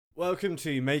Welcome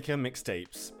to Maker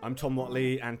Mixtapes. I'm Tom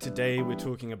Watley, and today we're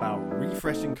talking about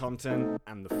refreshing content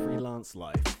and the freelance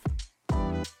life.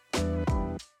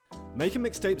 Maker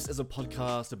Mixtapes is a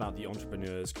podcast about the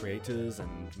entrepreneurs, creators,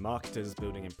 and marketers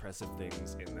building impressive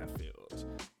things in their field.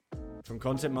 From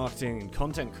content marketing and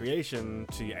content creation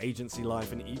to agency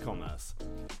life and e-commerce,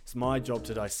 it's my job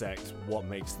to dissect what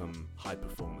makes them high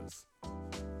performers.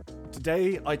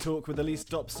 Today, I talk with Elise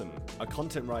Dobson, a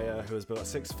content writer who has built a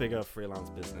six-figure freelance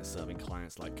business serving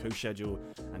clients like CoSchedule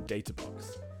and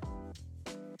Databox.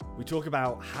 We talk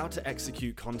about how to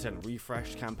execute content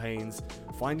refresh campaigns,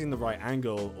 finding the right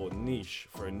angle or niche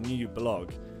for a new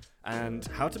blog, and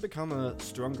how to become a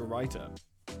stronger writer.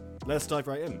 Let's dive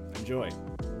right in. Enjoy.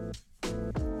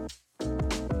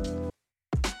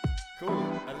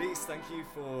 Cool. Elise, thank you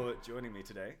for joining me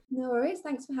today. No worries.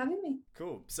 Thanks for having me.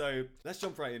 Cool. So let's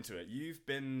jump right into it. You've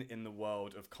been in the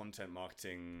world of content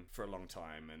marketing for a long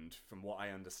time, and from what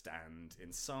I understand,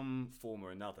 in some form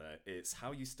or another, it's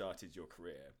how you started your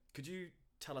career. Could you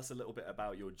tell us a little bit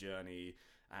about your journey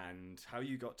and how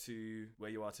you got to where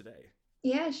you are today?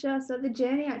 Yeah, sure. So the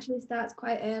journey actually starts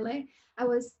quite early. I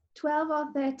was 12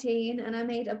 or 13 and I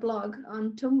made a blog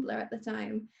on Tumblr at the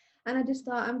time. And I just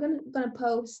thought, I'm gonna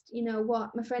post,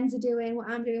 what my friends are doing,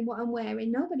 what I'm doing, what I'm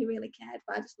wearing. Nobody really cared,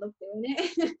 but I just loved doing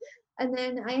it. And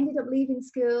then I ended up leaving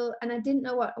school and I didn't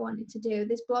know what I wanted to do.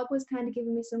 This blog was kind of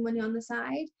giving me some money on the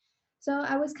side. So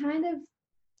I was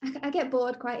I get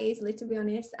bored quite easily, to be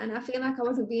honest. And I feel like I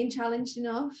wasn't being challenged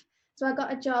enough. So I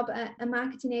got a job at a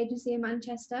marketing agency in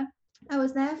Manchester. I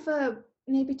was there for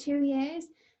maybe 2 years.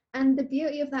 And the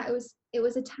beauty of that, it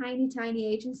was a tiny, tiny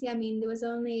agency. I mean, there was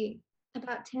only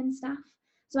about 10 staff.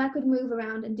 So I could move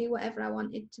around and do whatever I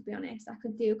wanted, to be honest. I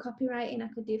could do copywriting, I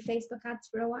could do Facebook ads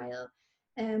for a while.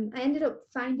 I ended up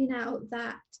finding out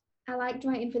that I liked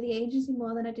writing for the agency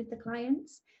more than I did the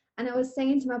clients. And I was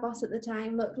saying to my boss at the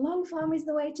time, look, long form is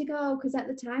the way to go, because at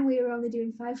the time we were only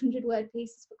doing 500 word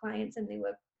pieces for clients and they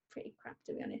were pretty crap,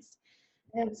 to be honest.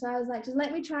 So I was like, just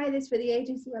let me try this for the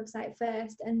agency website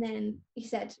first. And then he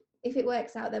said, if it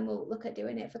works out, then we'll look at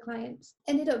doing it for clients.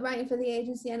 Ended up writing for the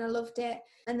agency and I loved it.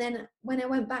 And then when I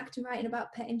went back to writing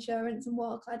about pet insurance and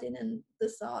wall cladding and the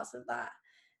sorts of that,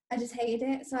 I just hated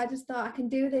it. So I just thought I can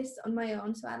do this on my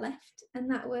own. So I left.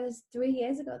 And that was 3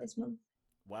 years ago this month.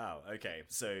 Wow, okay.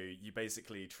 So you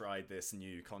basically tried this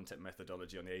new content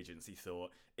methodology on the agency, thought,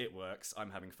 it works,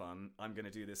 I'm having fun, I'm going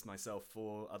to do this myself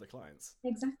for other clients.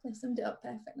 Exactly, summed it up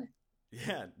perfectly.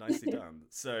 Yeah, nicely done.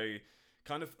 So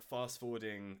kind of fast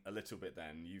forwarding a little bit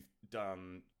then, you've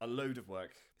done a load of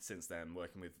work since then,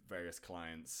 working with various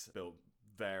clients, built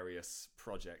various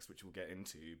projects, which we'll get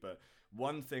into. But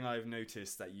one thing I've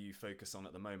noticed that you focus on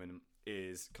at the moment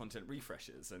is content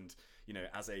refreshes. And,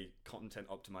 as a content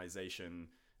optimization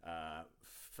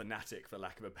fanatic, for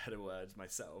lack of a better word,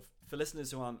 myself, for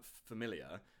listeners who aren't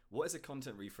familiar, what is a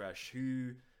content refresh?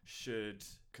 Who should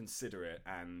consider it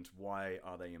and why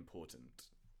are they important?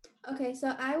 Okay,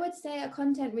 so I would say a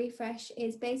content refresh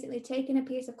is basically taking a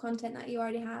piece of content that you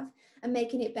already have and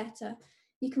making it better.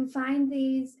 You can find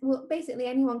these, basically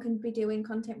anyone can be doing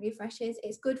content refreshes.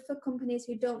 It's good for companies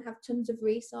who don't have tons of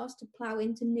resource to plow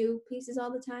into new pieces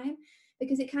all the time,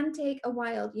 because it can take a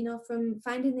while, from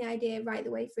finding the idea right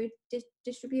the way through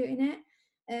distributing it.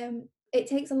 It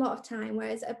takes a lot of time,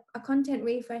 whereas a content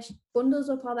refresh bundles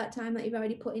up all that time that you've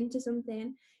already put into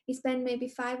something. You spend maybe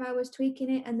 5 hours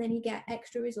tweaking it and then you get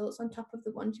extra results on top of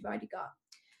the ones you've already got.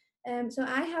 So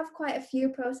I have quite a few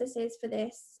processes for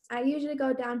this. I usually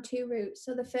go down 2 routes.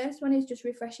 So the first one is just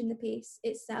refreshing the piece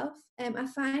itself. I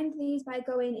find these by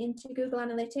going into Google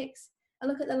Analytics. I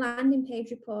look at the landing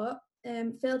page report,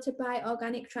 filter by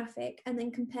organic traffic, and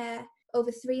then compare over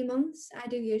 3 months. I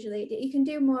do usually. You can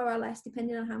do more or less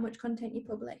depending on how much content you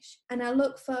publish. And I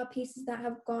look for pieces that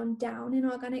have gone down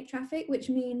in organic traffic, which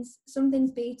means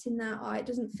something's beating that or it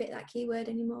doesn't fit that keyword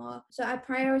anymore. So I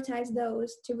prioritize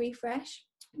those to refresh.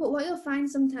 But what you'll find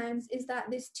sometimes is that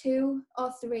there's 2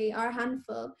 or 3 or a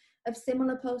handful of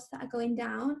similar posts that are going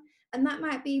down. And that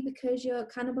might be because you're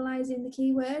cannibalizing the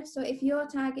keyword. So if you're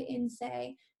targeting,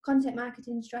 say, content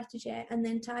marketing strategy and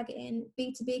then targeting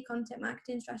B2B content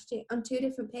marketing strategy on 2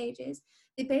 different pages,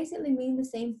 they basically mean the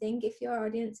same thing if your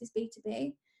audience is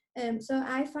B2B. So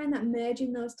I find that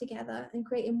merging those together and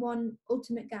creating one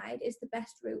ultimate guide is the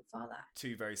best route for that.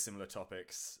 2 very similar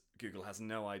topics. Google has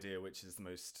no idea which is the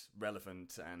most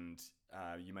relevant, and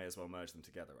you may as well merge them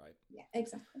together, right? Yeah,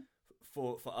 exactly.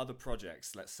 For other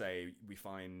projects, let's say we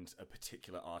find a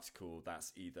particular article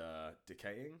that's either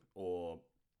decaying or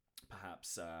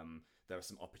perhaps there are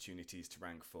some opportunities to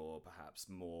rank for perhaps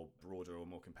more broader or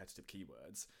more competitive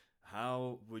keywords.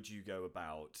 How would you go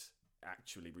about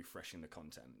actually refreshing the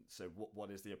content? So what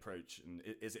is the approach, and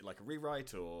is it like a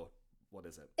rewrite, or what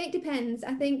is it? It depends.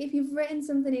 I think if you've written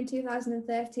something in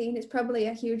 2013, it's probably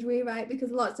a huge rewrite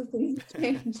because lots of things have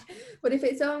changed. But if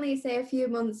it's only, say, a few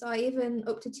months or even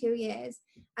up to 2 years,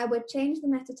 I would change the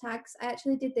meta tags. I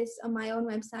actually did this on my own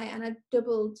website, and I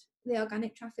doubled the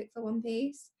organic traffic for one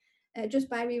piece just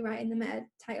by rewriting the meta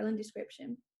title and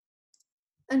description.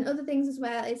 And other things as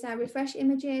well is I refresh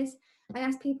images. I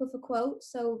ask people for quotes.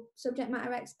 So subject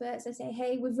matter experts, I say,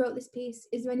 hey, we've wrote this piece.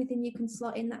 Is there anything you can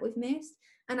slot in that we've missed?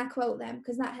 And I quote them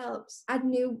because that helps add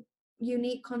new,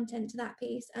 unique content to that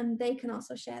piece. And they can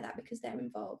also share that because they're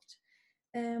involved.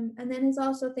 And then there's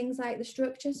also things like the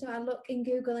structure. So I look in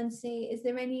Google and see, is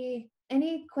there any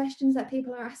questions that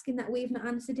people are asking that we've not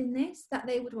answered in this that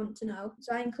they would want to know?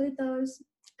 So I include those.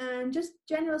 And just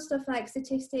general stuff like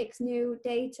statistics, new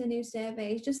data, new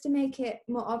surveys, just to make it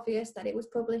more obvious that it was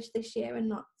published this year and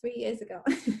not 3 years ago.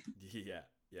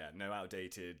 Yeah, no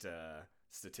outdated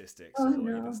statistics, Oh, or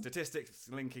no. even statistics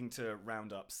linking to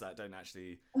roundups that don't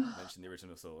actually mention the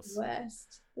original source. The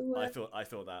worst. I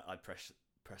thought that I'd press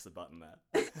the button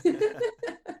there.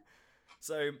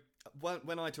 So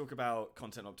when I talk about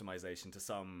content optimization to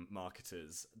some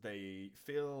marketers, they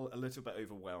feel a little bit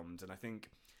overwhelmed, and I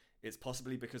think it's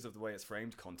possibly because of the way it's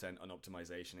framed, content and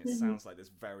optimization. It sounds like this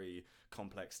very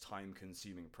complex,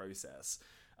 time-consuming process.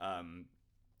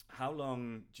 How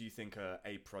long do you think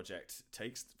a project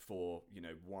takes for,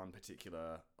 one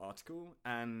particular article?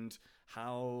 And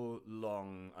how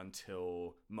long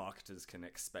until marketers can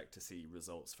expect to see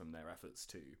results from their efforts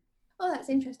too? Oh, that's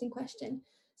an interesting question.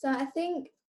 So I think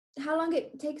how long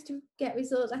it takes to get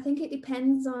results, I think it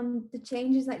depends on the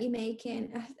changes that you're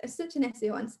making. It's such an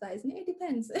SEO answer, that, isn't it? It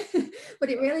depends. But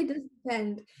it really does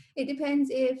depend. It depends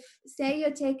if, say,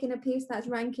 you're taking a piece that's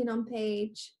ranking on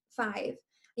page 5,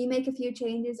 you make a few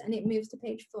changes and it moves to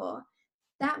page 4.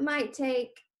 That might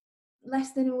take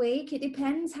less than a week. It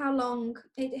depends how long.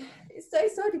 It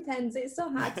so depends. It's so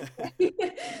hard to say.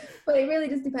 But it really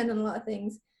does depend on a lot of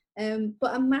things.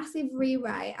 But a massive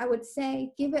rewrite, I would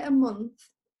say, give it a month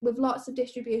with lots of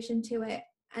distribution to it,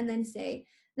 and then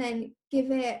give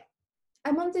it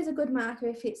a month is a good marker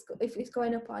if it's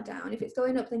going up or down. If it's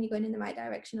going up, then you're going in the right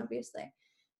direction, obviously.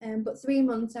 But 3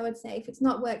 months, I would say, if it's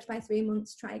not worked by 3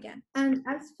 months, try again. And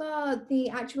as for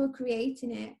the actual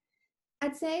creating it,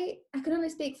 I'd say, I can only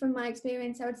speak from my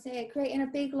experience, I would say creating a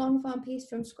big long form piece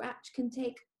from scratch can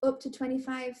take up to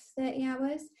 25-30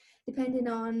 hours, depending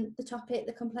on the topic,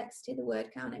 the complexity, the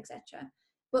word count, etc.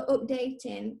 But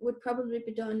updating would probably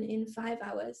be done in 5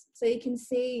 hours. So you can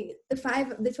see the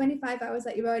 25 hours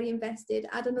that you've already invested,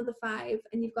 add another 5,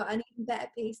 and you've got an even better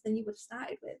piece than you would have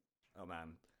started with. Oh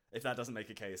man, if that doesn't make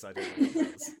a case, I don't know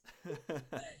what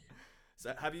does.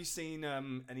 So have you seen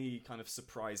any kind of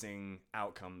surprising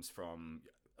outcomes from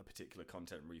a particular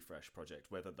content refresh project,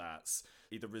 whether that's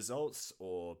either results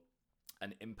or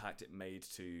an impact it made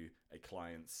to a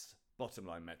client's bottom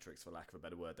line metrics, for lack of a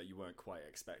better word, that you weren't quite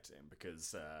expecting?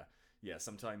 Because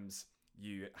sometimes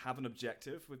you have an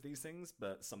objective with these things,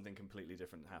 but something completely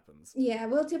different happens. Yeah,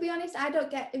 well, to be honest, I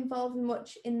don't get involved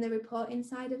much in the reporting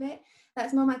side of it.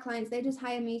 That's more my clients. They just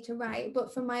hire me to write.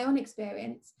 But from my own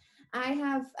experience, I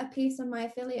have a piece on my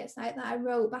affiliate site that I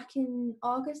wrote back in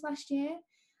August last year,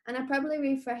 and I probably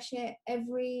refresh it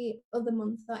every other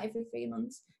month or every 3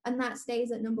 months, and that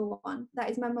stays at number 1. That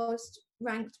is my most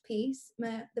ranked piece,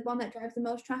 the one that drives the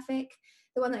most traffic,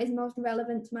 the one that is most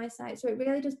relevant to my site. So it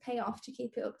really does pay off to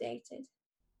keep it updated.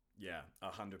 Yeah,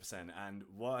 100%. And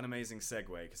what an amazing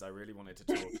segue, because I really wanted to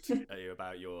talk to you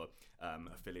about your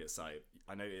affiliate site.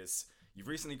 I noticed you've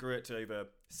recently grew it to over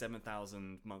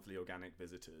 7,000 monthly organic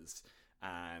visitors.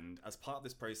 And as part of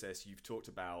this process, you've talked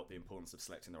about the importance of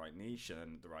selecting the right niche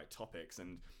and the right topics.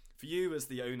 And for you, as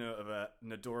the owner of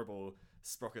an adorable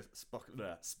Sprocker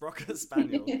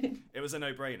Spaniel, it was a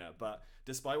no-brainer. But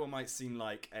despite what might seem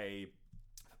like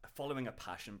following a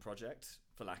passion project,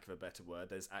 for lack of a better word,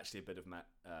 there's actually a bit of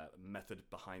method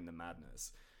behind the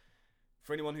madness.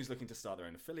 For anyone who's looking to start their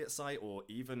own affiliate site or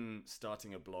even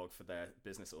starting a blog for their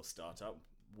business or startup,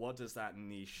 what does that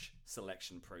niche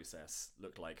selection process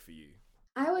look like for you?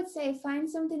 I would say find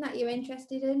something that you're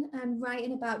interested in, and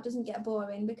writing about doesn't get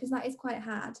boring, because that is quite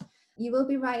hard. You will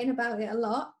be writing about it a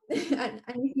lot. and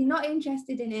if you're not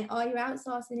interested in it, or you're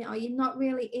outsourcing it, or you're not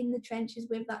really in the trenches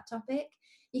with that topic,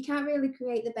 you can't really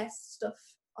create the best stuff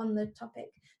on the topic.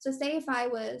 So say if I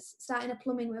was starting a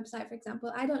plumbing website, for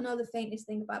example, I don't know the faintest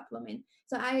thing about plumbing.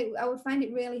 So I would find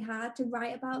it really hard to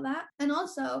write about that. And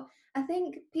also, I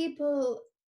think people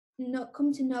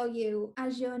come to know you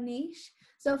as your niche.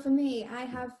 So for me, I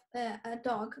have a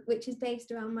dog which is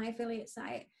based around my affiliate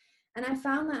site, And I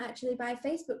found that actually by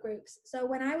Facebook groups. So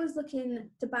when I was looking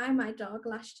to buy my dog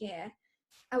last year,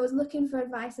 I was looking for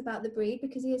advice about the breed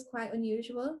because he is quite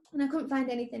unusual, and I couldn't find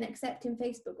anything except in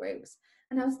Facebook groups.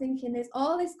 And I was thinking, there's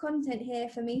all this content here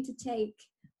for me to take.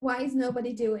 Why is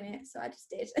nobody doing it? So I just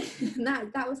did. And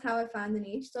that was how I found the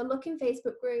niche. So look in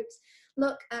Facebook groups,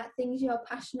 look at things you're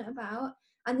passionate about,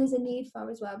 and there's a need for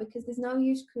as well, because there's no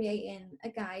use creating a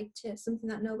guide to something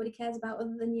that nobody cares about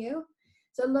other than you.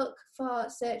 So look for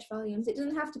search volumes. It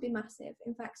doesn't have to be massive.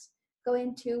 In fact,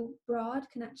 going too broad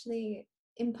can actually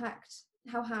impact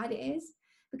how hard it is,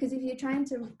 because if you're trying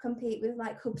to compete with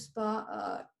like HubSpot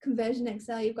or Conversion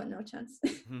Excel, you've got no chance.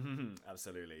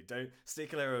 Absolutely. Don't stay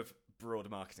clear of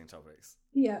broad marketing topics.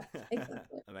 Yeah,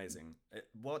 exactly. Amazing.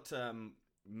 What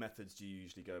methods do you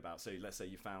usually go about? So let's say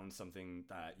you found something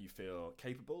that you feel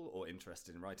capable or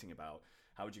interested in writing about.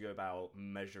 How would you go about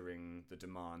measuring the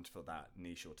demand for that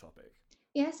niche or topic?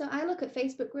 Yeah, so I look at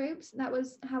Facebook groups. That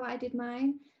was how I did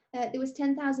mine. There was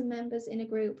 10,000 members in a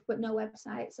group, but no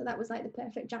website. So that was like the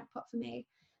perfect jackpot for me.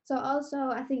 So also,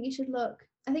 I think you should look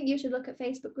at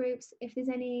Facebook groups. If there's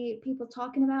any people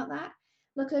talking about that,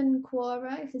 look on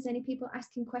Quora. If there's any people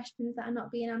asking questions that are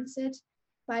not being answered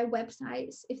by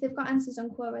websites. If they've got answers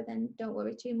on Quora, then don't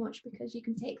worry too much, because you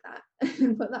can take that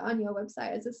and put that on your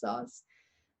website as a source.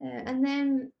 And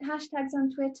then hashtags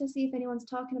on Twitter, see if anyone's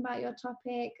talking about your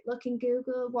topic. Look in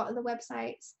Google, what are the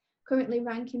websites currently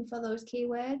ranking for those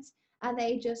keywords? Are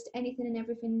they just anything and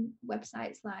everything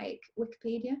websites like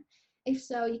Wikipedia? If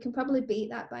so, you can probably beat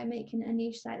that by making a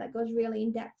niche site that goes really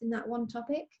in depth in that one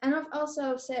topic. And I've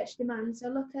also search demand. So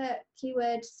look at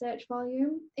keyword search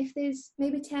volume. If there's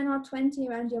maybe 10 or 20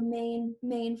 around your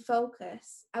main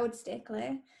focus, I would stay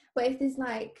clear. But if there's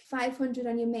like 500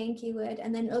 on your main keyword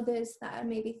and then others that are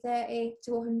maybe 30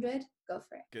 to 100, go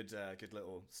for it. Good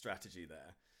little strategy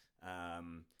there.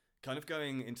 Kind of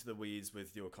going into the weeds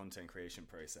with your content creation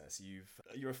process,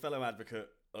 you're a fellow advocate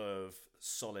of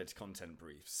solid content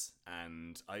briefs,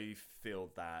 and I feel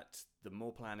that the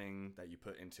more planning that you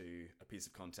put into a piece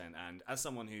of content, and as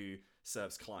someone who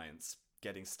serves clients,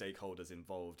 getting stakeholders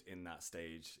involved in that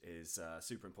stage is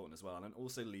super important as well, and it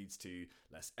also leads to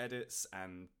less edits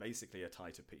and basically a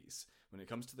tighter piece. When it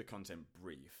comes to the content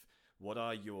brief, what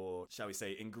are your, shall we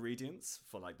say, ingredients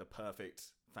for like the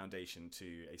perfect foundation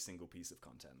to a single piece of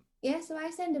content? Yeah, so I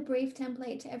send a brief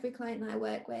template to every client that I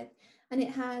work with, and it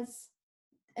has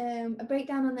a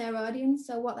breakdown on their audience,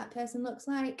 so what that person looks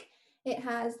like. It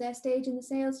has their stage in the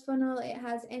sales funnel. It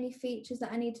has any features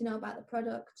that I need to know about the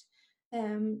product.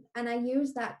 And I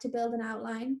use that to build an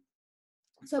outline.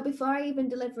 So before I even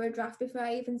deliver a draft, before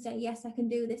I even say, yes, I can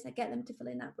do this, I get them to fill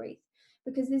in that brief,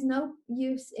 because there's no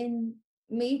use in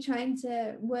me trying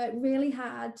to work really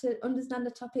hard to understand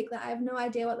a topic that I have no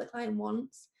idea what the client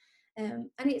wants. And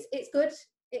it's good.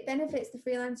 It benefits the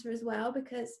freelancer as well,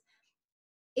 because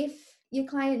if your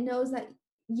client knows that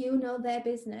you know their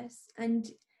business and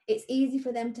it's easy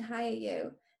for them to hire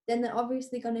you, then they're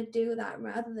obviously going to do that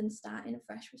rather than starting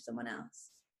afresh with someone else.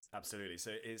 Absolutely.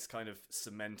 So it's kind of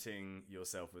cementing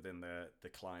yourself within the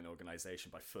client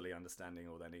organization by fully understanding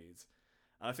all their needs.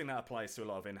 And I think that applies to a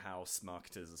lot of in-house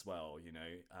marketers as well,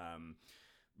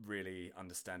 really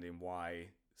understanding why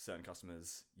certain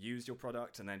customers use your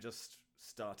product, and then just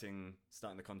starting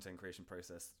the content creation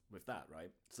process with that,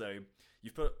 right? So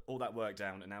you've put all that work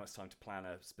down, and now it's time to plan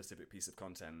a specific piece of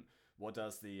content. What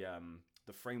does the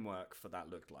framework for that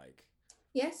look like?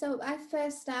 Yeah, so I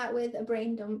first start with a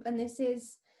brain dump, and this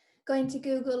is going to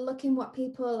Google, looking what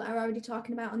people are already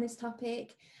talking about on this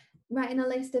topic, writing a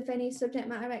list of any subject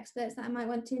matter experts that I might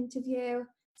want to interview,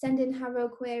 sending Harrow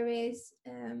queries,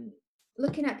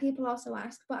 looking at people also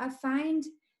ask. But I find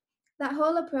that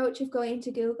whole approach of going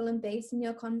to Google and basing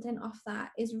your content off that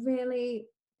is really,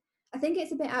 I think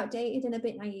it's a bit outdated and a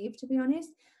bit naive, to be honest.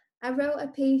 I wrote a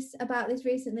piece about this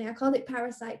recently. I called it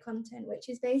parasite content, which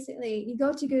is basically you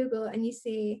go to Google and you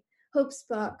see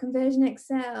HubSpot, Conversion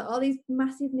Excel, all these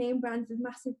massive name brands with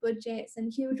massive budgets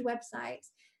and huge websites.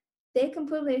 They can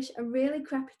publish a really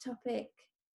crappy topic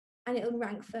and it'll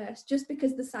rank first just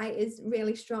because the site is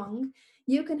really strong.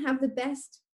 You can have the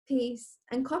best piece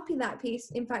and copy that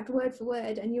piece, in fact, word for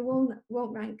word, and you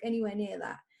won't rank anywhere near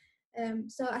that.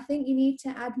 So I think you need to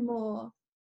add more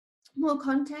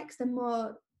context and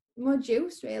more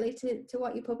juice really to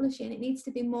what you're publishing. It needs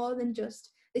to be more than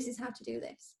just this is how to do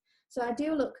this. So I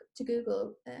do look to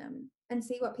Google and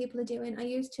see what people are doing. I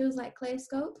use tools like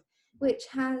ClearScope, which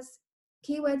has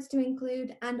keywords to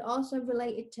include and also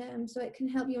related terms, so it can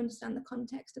help you understand the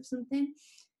context of something.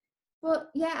 But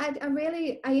yeah,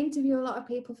 I interview a lot of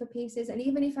people for pieces, and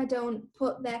even if I don't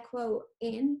put their quote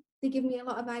in, they give me a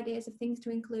lot of ideas of things to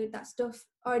include that stuff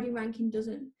already ranking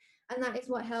doesn't. And that is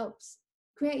what helps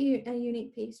create a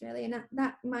unique piece, really. And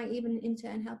that might even in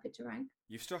turn help it to rank.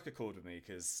 You've struck a chord with me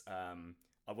because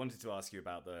I wanted to ask you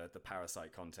about the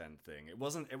parasite content thing. It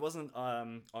wasn't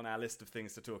on our list of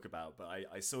things to talk about, but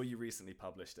I saw you recently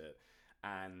published it.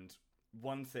 And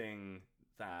one thing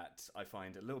that I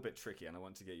find a little bit tricky, and I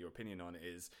want to get your opinion on,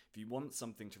 is if you want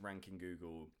something to rank in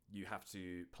Google, you have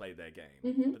to play their game.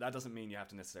 Mm-hmm. But that doesn't mean you have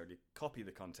to necessarily copy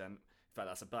the content. In fact,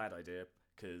 that's a bad idea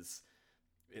because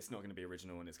it's not going to be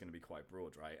original and it's going to be quite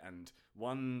broad, right? And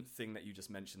one thing that you just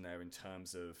mentioned there in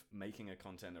terms of making a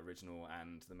content original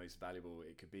and the most valuable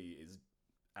it could be is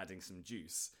adding some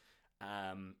juice.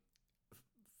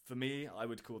 For me, I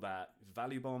would call that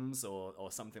value bombs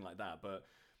or something like that. But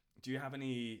do you have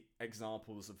any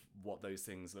examples of what those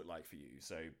things look like for you?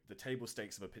 So the table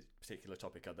stakes of a particular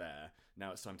topic are there.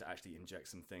 Now it's time to actually inject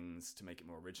some things to make it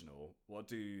more original. What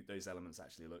do those elements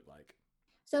actually look like?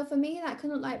 So for me, that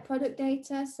can look like product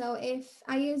data. So if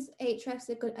I use Ahrefs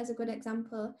as a good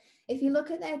example, if you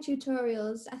look at their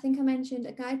tutorials, I think I mentioned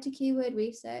a guide to keyword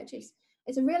research.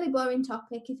 It's a really boring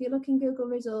topic. If you look in Google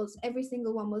results, every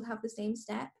single one will have the same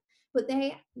step, but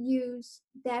they use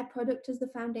their product as the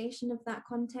foundation of that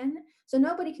content. So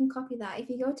nobody can copy that. If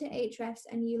you go to Ahrefs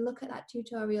and you look at that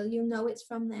tutorial, you'll know it's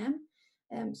from them.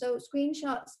 So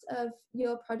screenshots of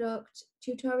your product,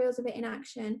 tutorials of it in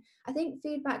action. I think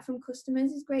feedback from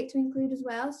customers is great to include as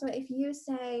well. So if you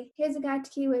say, here's a guide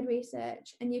to keyword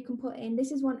research, and you can put in,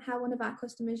 this is how one of our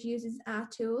customers uses our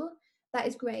tool, that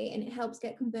is great, and it helps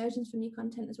get conversions from your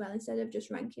content as well, instead of just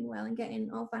ranking well and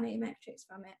getting all vanity metrics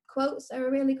from it. Quotes are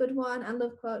a really good one. I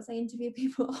love quotes. I interview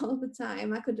people all the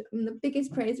time. I'm the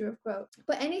biggest praiser of quotes.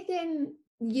 But anything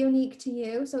unique to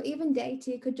you, so even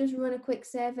data, you could just run a quick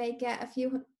survey, get a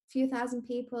few thousand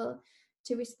people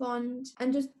to respond,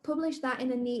 and just publish that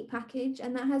in a neat package.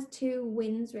 And that has two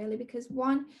wins really, because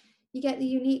one, you get the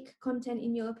unique content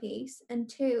in your piece, and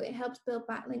two, it helps build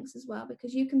backlinks as well,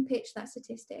 because you can pitch that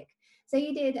statistic. Say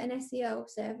you did an SEO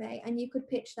survey and you could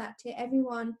pitch that to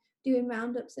everyone doing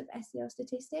roundups of SEO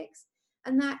statistics,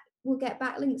 and that will get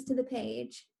backlinks to the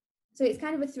page. So it's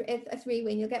kind of a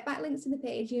three-win. You'll get backlinks to the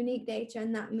page, unique data,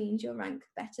 and that means you'll rank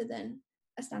better than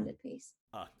a standard piece.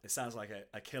 It sounds like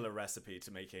a killer recipe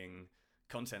to making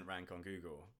content rank on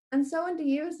Google. And so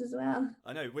underused as well.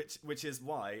 I know, which is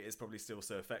why it's probably still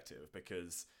so effective,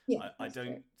 because I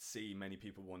don't see many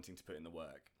people wanting to put in the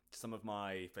work. Some of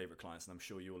my favorite clients, and I'm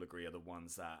sure you all agree, are the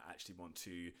ones that actually want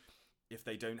to, if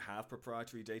they don't have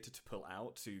proprietary data to pull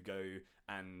out, to go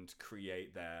and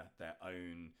create their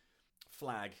own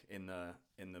flag in the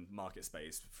market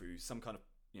space through some kind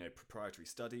of proprietary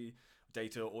study,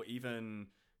 data, or even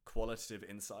qualitative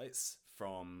insights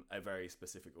from a very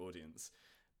specific audience.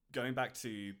 Going back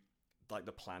to like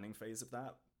the planning phase of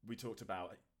that, we talked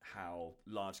about how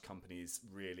large companies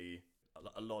really,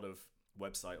 a lot of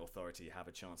website authority have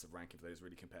a chance of ranking for those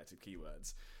really competitive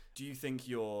keywords. Do you think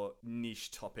your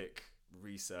niche topic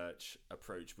research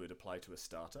approach would apply to a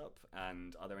startup?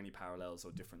 And are there any parallels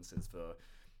or differences for,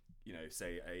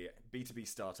 say a B2B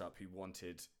startup who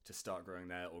wanted to start growing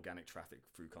their organic traffic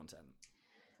through content?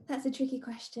 That's a tricky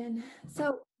question.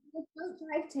 So the approach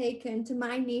I've taken to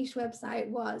my niche website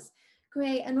was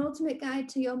create an ultimate guide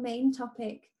to your main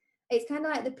topic. It's kind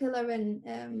of like the pillar and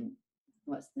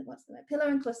pillar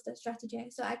and cluster strategy.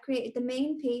 So I created the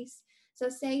main piece. So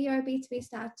say you're a B2B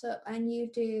startup and you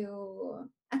do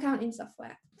accounting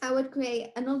software. I would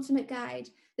create an ultimate guide,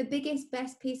 the biggest,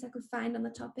 best piece I could find on the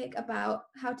topic about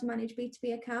how to manage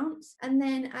B2B accounts. And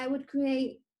then I would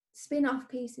create spin-off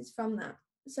pieces from that.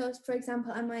 So for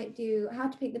example, I might do how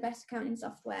to pick the best accounting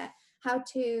software, how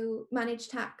to manage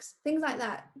tax, things like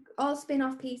that, all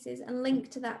spin-off pieces, and link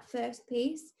to that first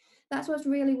piece. That's what's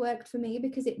really worked for me,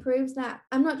 because it proves that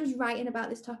I'm not just writing about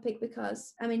this topic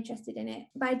because I'm interested in it.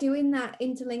 By doing that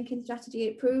interlinking strategy,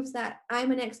 it proves that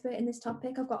I'm an expert in this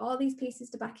topic. I've got all these pieces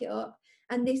to back it up,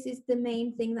 and this is the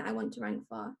main thing that I want to rank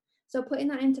for. So putting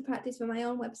that into practice for my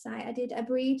own website, I did a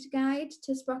breed guide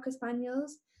to Sprocker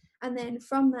Spaniels. And then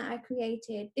from that, I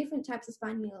created different types of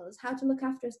spaniels, how to look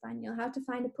after a spaniel, how to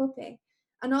find a puppy,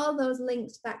 and all those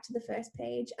linked back to the first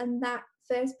page. And that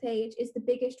first page is the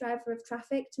biggest driver of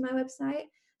traffic to my website.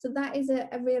 So that is a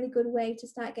really good way to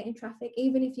start getting traffic,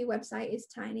 even if your website is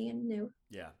tiny and new.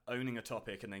 Yeah, owning a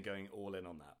topic and then going all in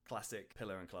on that. Classic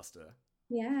pillar and cluster.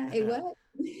 Yeah, it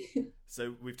worked.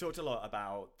 So we've talked a lot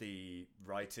about the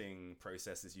writing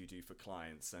processes you do for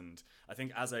clients, and I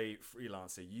think as a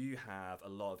freelancer, you have a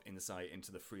lot of insight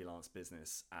into the freelance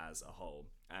business as a whole.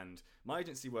 And my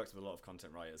agency works with a lot of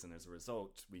content writers, and as a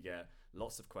result, we get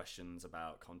lots of questions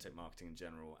about content marketing in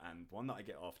general. And one that I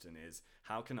get often is,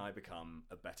 how can I become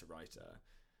a better writer?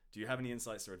 Do you have any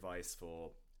insights or advice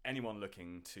for anyone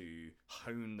looking to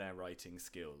hone their writing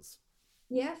skills?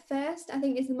 Yeah, first, I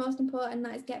think is the most important,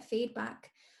 that is get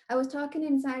feedback. I was talking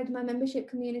inside my membership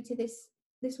community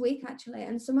this week actually,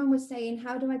 and someone was saying,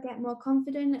 how do I get more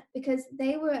confident? Because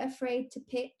they were afraid to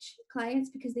pitch clients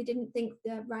because they didn't think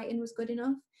the writing was good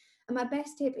enough. And my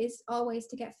best tip is always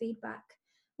to get feedback.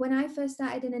 When I first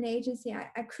started in an agency,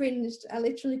 I cringed. I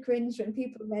literally cringed when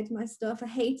people read my stuff. I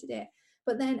hated it.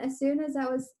 But then as soon as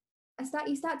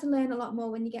you start to learn a lot more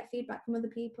when you get feedback from other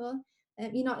people.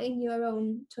 You're not in your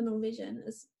own tunnel vision,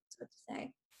 as so to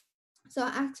say. So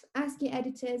ask your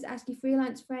editors, ask your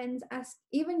freelance friends, ask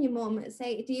even your mum.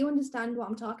 Say, do you understand what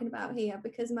I'm talking about here?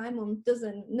 Because my mum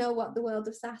doesn't know what the world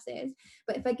of SaaS is.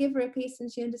 But if I give her a piece and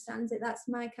she understands it, that's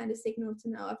my kind of signal to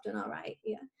know I've done all right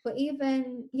here. But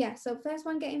so first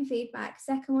one, getting feedback.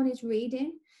 Second one is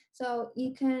reading. So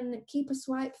you can keep a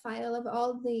swipe file of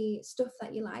all the stuff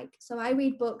that you like. So I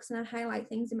read books and I highlight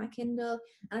things in my Kindle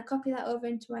and I copy that over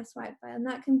into my swipe file. And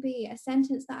that can be a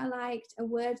sentence that I liked, a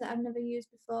word that I've never used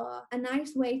before, a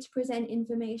nice way to present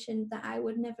information that I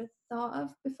would never thought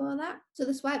of before that. So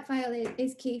the swipe file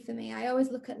is key for me. I always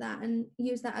look at that and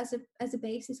use that as a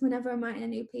basis whenever I'm writing a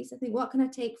new piece. I think, what can I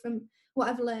take from what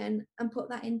I've learned and put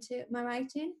that into my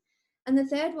writing? And the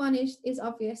third one is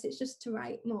obvious. It's just to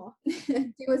write more.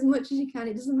 Do as much as you can.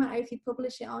 It doesn't matter if you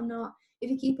publish it or not.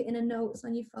 If you keep it in a notes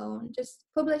on your phone, just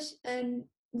publish and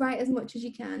write as much as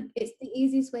you can. It's the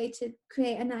easiest way to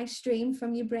create a nice stream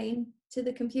from your brain to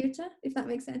the computer, if that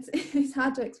makes sense. It's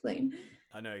hard to explain.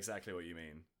 I know exactly what you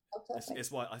mean. Oh, It's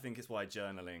why I think it's why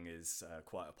journaling is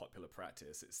quite a popular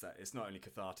practice. It's that it's not only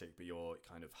cathartic, but you're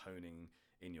kind of honing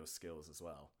in your skills as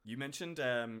well. You mentioned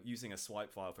using a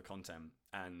swipe file for content,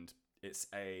 and it's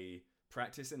a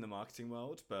practice in the marketing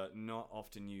world, but not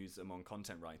often used among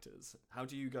content writers. How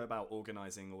do you go about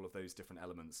organizing all of those different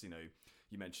elements? You know,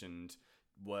 you mentioned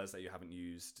words that you haven't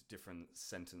used, different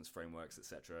sentence frameworks,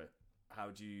 etc. How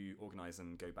do you organize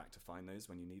and go back to find those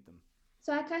when you need them?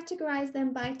 So I categorize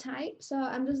them by type. So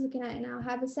I'm just looking at it now.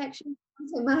 I have a section for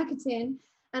content marketing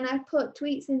and I put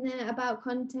tweets in there about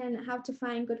content, how to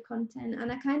find good content,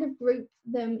 and I kind of group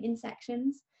them in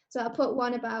sections. So I'll put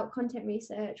one about content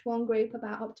research, one group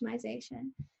about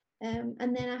optimization. And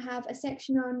then I have a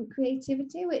section on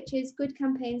creativity, which is good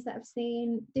campaigns that I've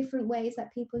seen, different ways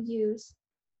that people use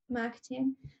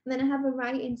marketing. And then I have a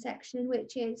writing section,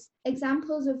 which is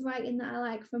examples of writing that I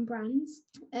like from brands.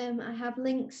 I have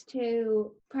links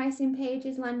to pricing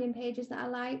pages, landing pages that I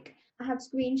like. I have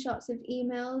screenshots of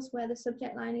emails where the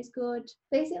subject line is good.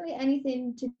 Basically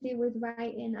anything to do with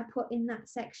writing I put in that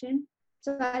section.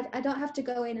 So I don't have to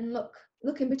go in and look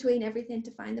in between everything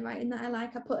to find the writing that I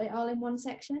like. I put it all in one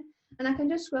section and I can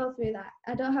just scroll through that.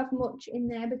 I don't have much in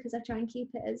there because I try and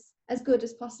keep it as good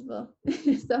as possible.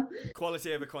 So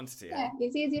Quality over quantity. yeah,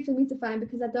 it's easier for me to find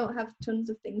because I don't have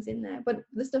tons of things in there, but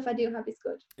the stuff I do have is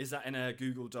good. Is that in a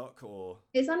Google Doc or?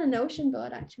 It's on a Notion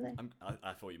board actually.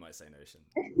 I thought you might say Notion.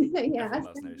 Yeah, Everyone I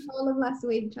loves spent Notion. all of last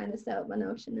week trying to set up my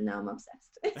Notion and now I'm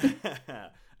obsessed.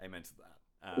 Amen to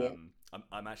that. Yeah.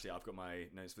 I've got my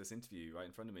notes for this interview right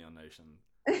in front of me on Notion.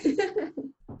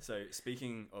 So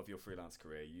speaking of your freelance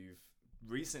career, you've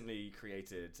recently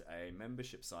created a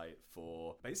membership site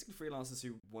for basically freelancers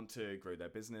who want to grow their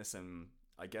business and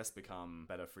I guess become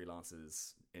better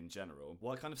freelancers in general.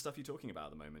 What kind of stuff are you talking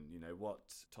about at the moment? You know, what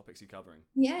topics are you covering?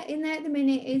 Yeah, in there at the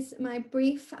minute is my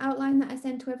brief outline that I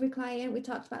send to every client. We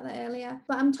talked about that earlier,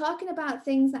 but I'm talking about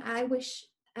things that I wish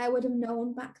I would have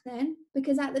known back then,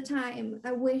 because at the time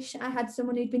I wish I had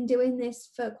someone who'd been doing this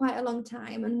for quite a long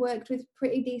time and worked with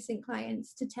pretty decent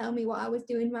clients to tell me what I was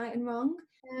doing right and wrong.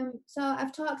 So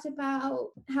I've talked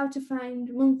about how to find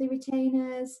monthly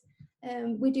retainers.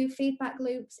 We do feedback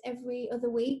loops every other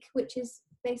week, which is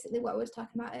basically what I was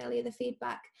talking about earlier, the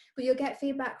feedback. But you'll get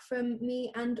feedback from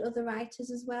me and other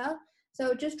writers as well.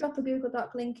 So just drop a Google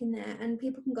Doc link in there and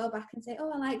people can go back and say,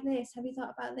 oh, I like this. Have you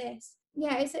thought about this?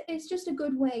 Yeah, it's just a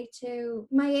good way to,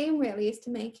 my aim really is to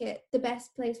make it the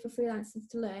best place for freelancers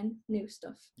to learn new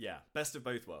stuff. Yeah, best of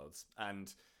both worlds.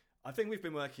 And I think we've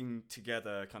been working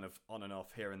together kind of on and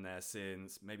off here and there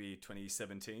since maybe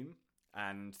 2017.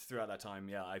 And throughout that time,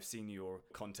 yeah, I've seen your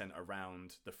content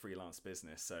around the freelance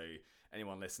business. So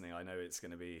anyone listening, I know it's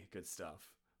going to be good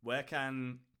stuff. Where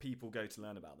can people go to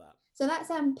learn about that? So that's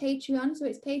Patreon. So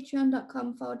it's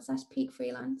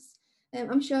patreon.com/peakfreelance.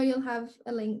 I'm sure you'll have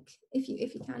a link if you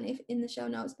can in the show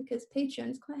notes, because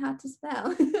Patreon is quite hard to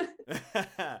spell.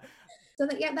 So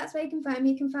that's where you can find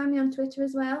me. You can find me on Twitter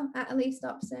as well, at Elise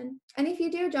Dobson. And if you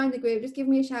do join the group, just give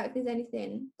me a shout if there's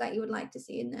anything that you would like to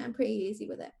see in there. I'm pretty easy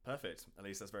with it. Perfect.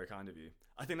 Elise, that's very kind of you.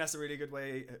 I think that's a really good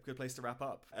place to wrap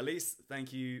up. Elise,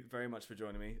 thank you very much for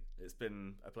joining me. It's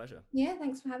been a pleasure. Yeah,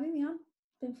 thanks for having me on.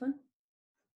 It's been fun.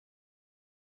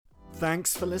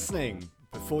 Thanks for listening.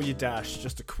 Before you dash,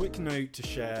 just a quick note to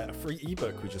share a free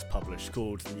ebook we just published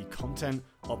called the Content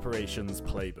Operations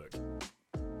Playbook.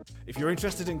 If you're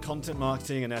interested in content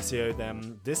marketing and SEO,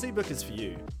 then this ebook is for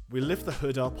you. We lift the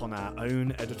hood up on our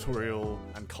own editorial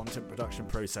and content production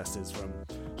processes, from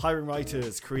hiring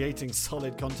writers, creating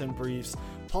solid content briefs,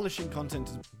 polishing content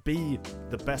to be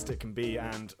the best it can be,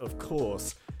 and of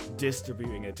course,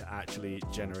 distributing it to actually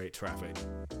generate traffic.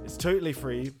 It's totally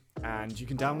free, and you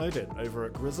can download it over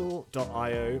at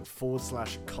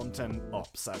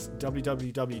grizzle.io/content-ops. That's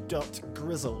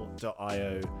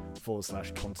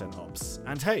www.grizzle.io/content-ops.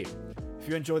 And hey, if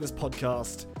you enjoy this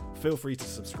podcast, feel free to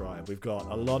subscribe. We've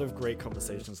got a lot of great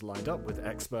conversations lined up with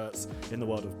experts in the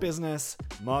world of business,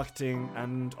 marketing,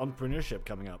 and entrepreneurship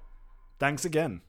coming up. Thanks again.